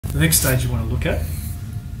next stage you want to look at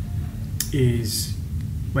is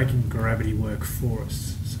making gravity work for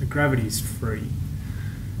us. So gravity is free,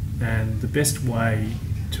 and the best way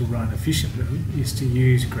to run efficiently is to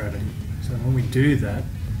use gravity. So when we do that,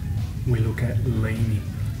 we look at leaning,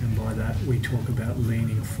 and by that we talk about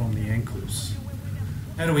leaning from the ankles.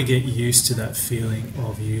 How do we get used to that feeling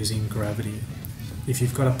of using gravity? If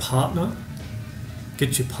you've got a partner,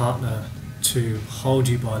 get your partner to hold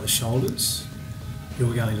you by the shoulders.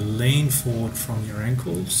 You're going to lean forward from your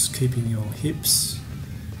ankles, keeping your hips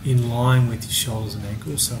in line with your shoulders and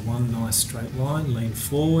ankles. So one nice straight line, lean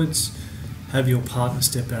forwards, have your partner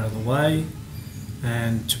step out of the way,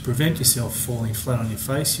 and to prevent yourself falling flat on your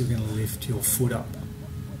face, you're going to lift your foot up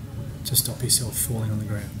to stop yourself falling on the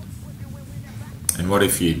ground. And what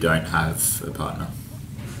if you don't have a partner?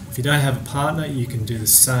 If you don't have a partner, you can do the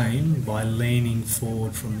same by leaning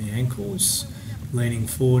forward from the ankles, leaning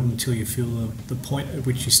forward until you feel the point at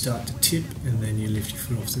which you start to tip, and then you lift your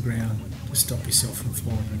foot off the ground to stop yourself from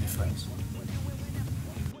falling on your face.